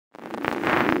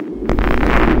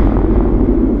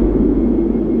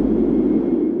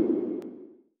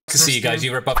see you guys.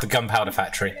 You were above the gunpowder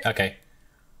factory. Okay.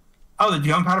 Oh, the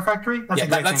gunpowder factory? That's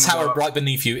that's how right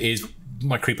beneath you is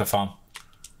my creeper farm.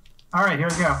 All right, here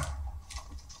we go.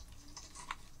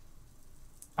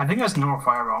 I think that's normal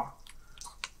fireball.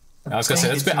 I was going to say,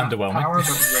 that's a bit underwhelming. Power,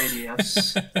 but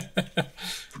radius. All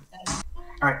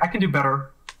right, I can do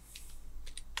better.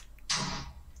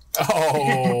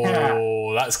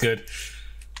 Oh, that's good.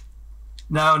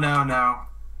 No, no, no.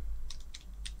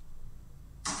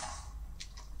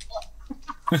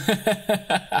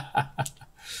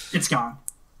 It's gone.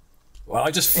 Well,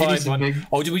 I just fired one. Big...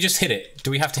 Oh, did we just hit it?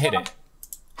 Do we have to hit it?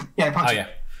 Yeah, I punched it.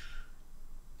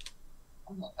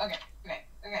 Okay.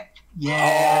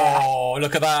 Yeah. Oh,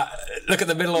 look at that! Look at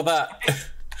the middle of that.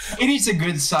 It needs a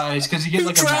good size because you get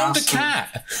like a drowned a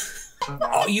cat.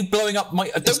 Are you blowing up my?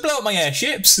 Don't blow up my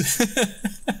airships.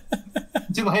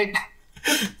 Too late.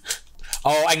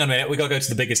 Oh, hang on a minute. We got to go to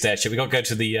the biggest airship. We got to go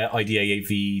to the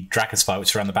IDAAV DrakenSpire,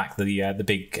 which is around the back of the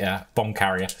big bomb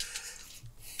carrier.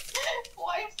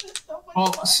 Why is this so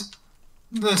much fun?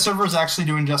 The server is actually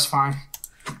doing just fine,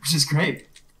 which is great.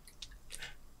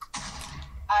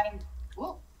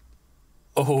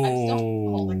 Oh. I'm still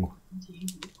holding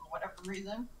TNT for whatever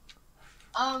reason.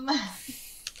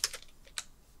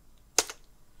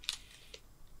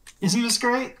 Isn't this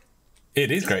great?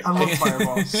 It is great. I love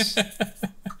fireballs.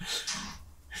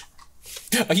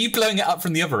 Are you blowing it up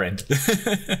from the other end?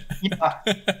 Yeah.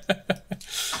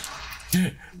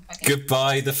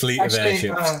 Goodbye, the fleet of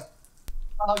airships.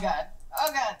 Oh god.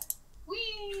 Oh god.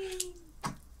 Whee!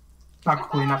 Not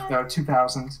quickly enough though.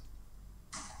 2,000.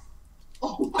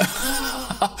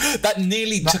 That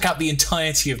nearly took out the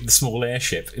entirety of the small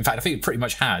airship. In fact, I think it pretty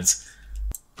much has.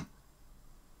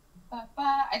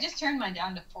 I just turned mine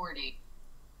down to 40.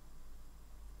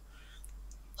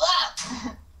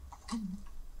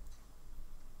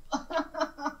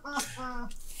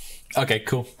 Okay,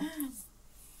 cool.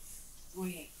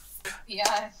 Sweet.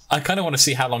 Yes. I kind of want to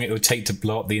see how long it would take to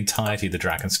blow up the entirety of the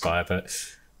DrakenSpire, but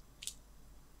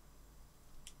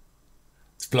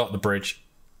let's blow up the bridge.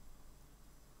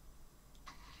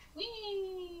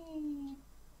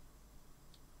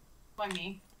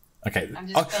 Me. Okay.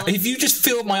 If you just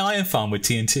filled my iron farm with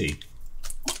TNT,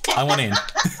 I want in.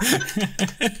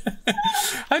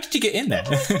 How did you get in there?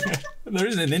 There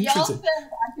isn't an entrance. Y'all said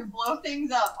I could blow things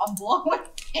up. I'm blowing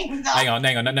things up. Hang on.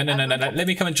 No. Let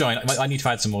me come and join. I need to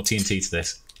add some more TNT to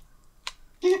this.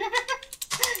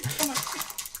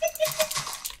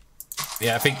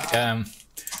 Yeah, I think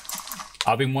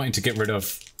I've been wanting to get rid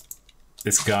of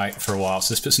this guy for a while,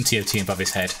 so let's put some TNT above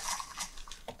his head.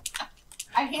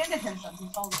 I handed him some, he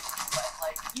told me, but,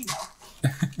 like, you know.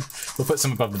 We'll put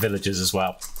some above the villagers as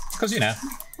well. Because, you know.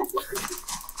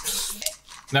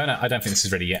 No, I don't think this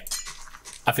is ready yet.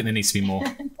 I think there needs to be more.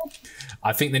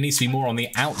 I think there needs to be more on the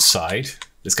outside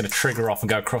that's going to trigger off and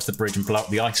go across the bridge and blow up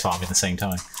the ice farm at the same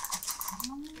time.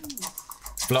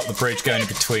 Let's blow up the bridge going in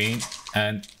between,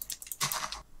 and...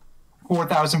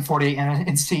 4,048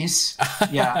 entities.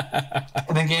 Yeah.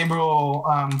 And then Gabriel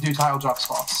will do tile drop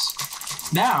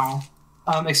spots. Now...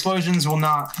 explosions will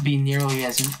not be nearly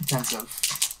as intensive.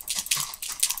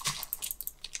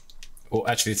 Well,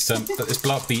 actually, let's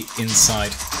blow up the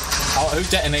inside. Oh, who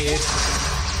detonated?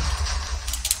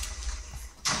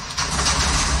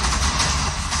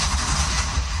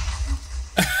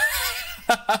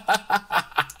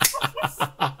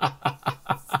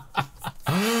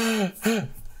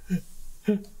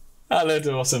 That looked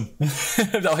awesome.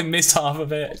 I missed half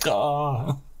of it.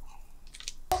 Oh.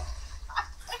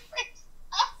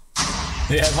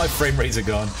 Yeah, my frame rates are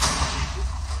gone.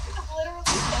 Literally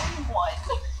saying one.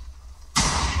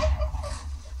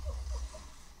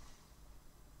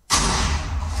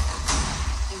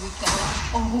 Did we kill it?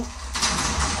 Oh.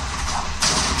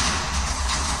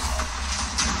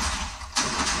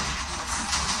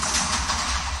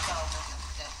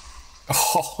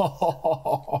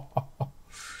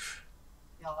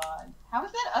 God. How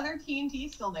is that other TNT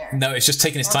still there? No, it's just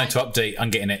taking its time to update.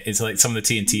 I'm getting it. It's like some of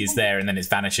the TNT is there and then it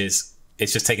vanishes.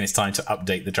 It's just taking its time to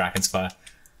update the DrakenSpire.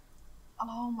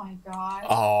 Oh my god.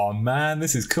 Oh man,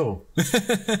 this is cool. Oh,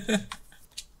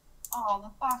 the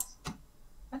fox.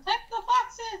 Protect the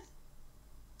foxes!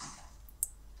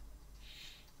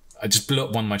 I just blew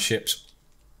up one of my ships.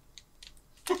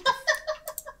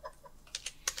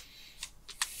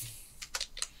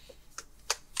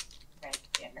 Right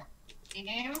here.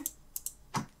 Game.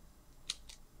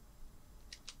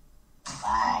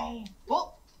 Bye.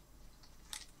 Whoa.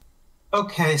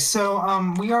 Okay,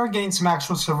 so we are getting some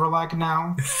actual server lag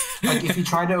now. Like if you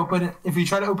try to open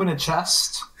a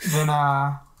chest, then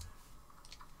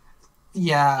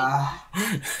yeah.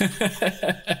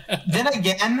 Then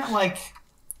again, like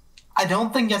I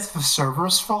don't think it's the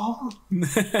server's fault. You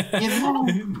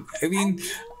know? I mean,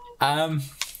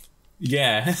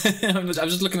 yeah. I'm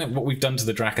just looking at what we've done to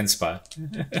the DrakenSpire.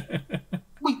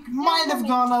 We might have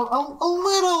gone a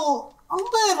little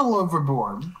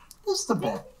overboard. Just a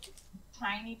bit.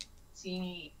 Tiny,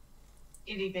 teeny,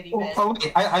 itty bitty Oh, bit. oh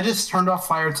wait, I just turned off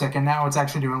fire tick and now it's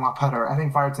actually doing a lot better. I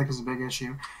think fire tick is a big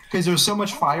issue because there's so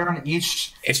much fire on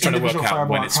each. It's trying to work out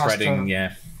when it's spreading.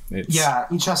 Yeah. Yeah,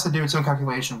 each has to do its own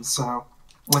calculations. So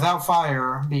without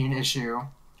fire being an issue,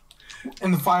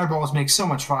 and the fireballs make so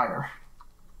much fire.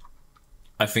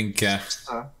 I think.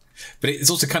 But it's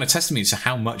also kind of testimony to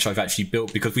how much I've actually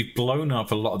built because we've blown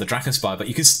up a lot of the DrakenSpire, but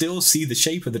you can still see the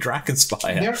shape of the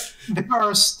DrakenSpire. There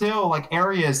are still like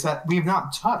areas that we've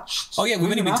not touched. Oh yeah, we've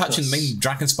only been touching the main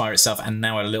DrakenSpire itself, and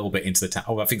now a little bit into the town.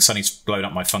 Oh, I think Sunny's blown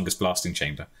up my fungus blasting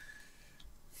chamber.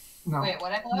 No. Wait,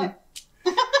 what I blow up?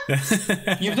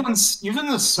 You've done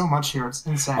this so much here. It's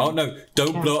insane. Oh no!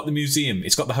 Don't blow up the museum.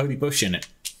 It's got the holy bush in it.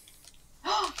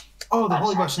 Oh, the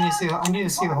holy bush. I need to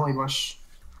see the holy bush.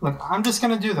 Look, I'm just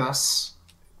gonna do this,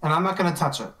 and I'm not gonna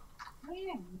touch it.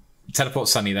 Teleport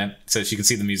Sunny then, so she can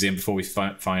see the museum before we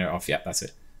fire it off. Yep, that's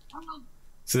it.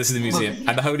 So this is the museum,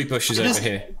 and the holy bush is over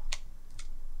here.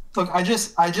 Look, I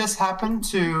just happened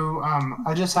to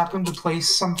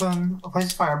place a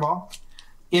fireball.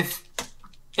 If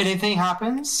anything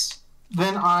happens,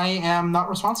 then I am not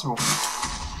responsible.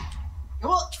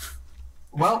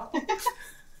 Well,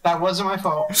 that wasn't my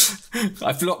fault.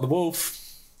 I blew up the wolf.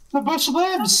 The bush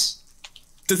lives.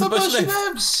 Does the bush live?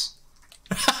 Lives.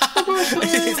 The bush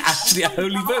lives. It's actually a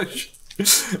holy bush.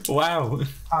 Wow.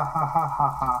 Ha ha ha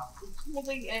ha ha. It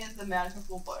really is a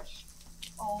magical bush.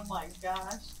 Oh my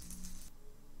gosh.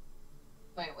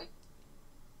 Wait.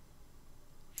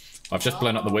 I've just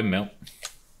blown up the windmill.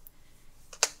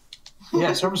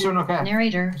 Yeah, server's doing okay.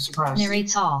 Narrator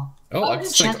narrates all. Oh, I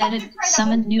just Chat edit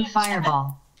summoned new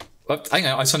fireball. hang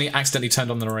on, I suddenly accidentally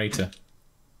turned on the narrator.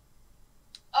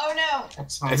 Oh no!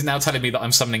 Excellent. It's now telling me that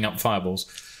I'm summoning up fireballs.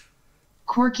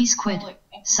 QuirkySquid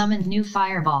summoned new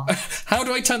fireball. How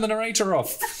do I turn the narrator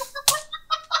off?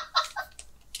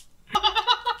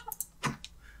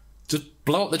 Just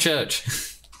blow up the church.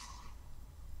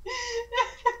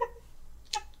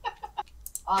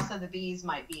 Also, the bees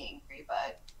might be angry,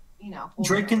 but you know.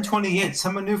 Draken28,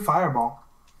 summon new fireball.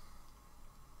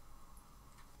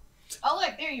 Oh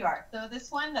look, there you are. So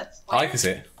this one that's I can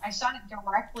see it. I shot it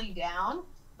directly down,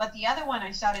 but the other one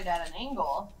I shot it at an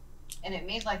angle, and it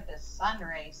made like this sun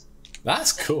rays.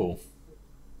 That's cool.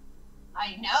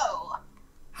 I know.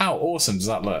 How awesome does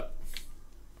that look?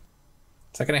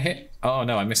 Is that going to hit? Oh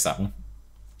no, I missed that one.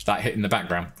 That hit in the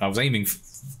background. I was aiming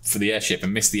for the airship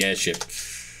and missed the airship.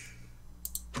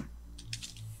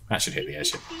 That should hit the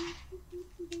airship.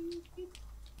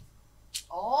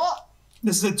 Oh.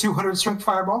 This is a 200 strength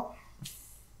fireball.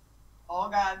 Oh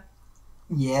god.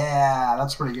 Yeah,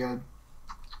 that's pretty good.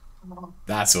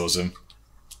 That's awesome.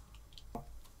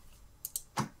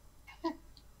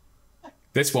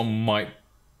 This one might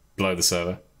blow the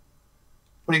server.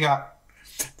 What do you got?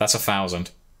 That's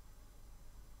 1,000.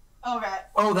 Oh god.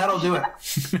 Oh, that'll do it.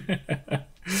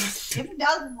 If it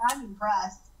doesn't, I'm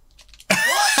impressed.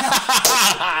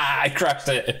 I crashed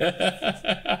it.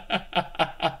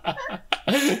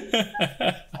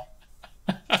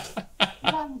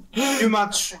 Too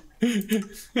much.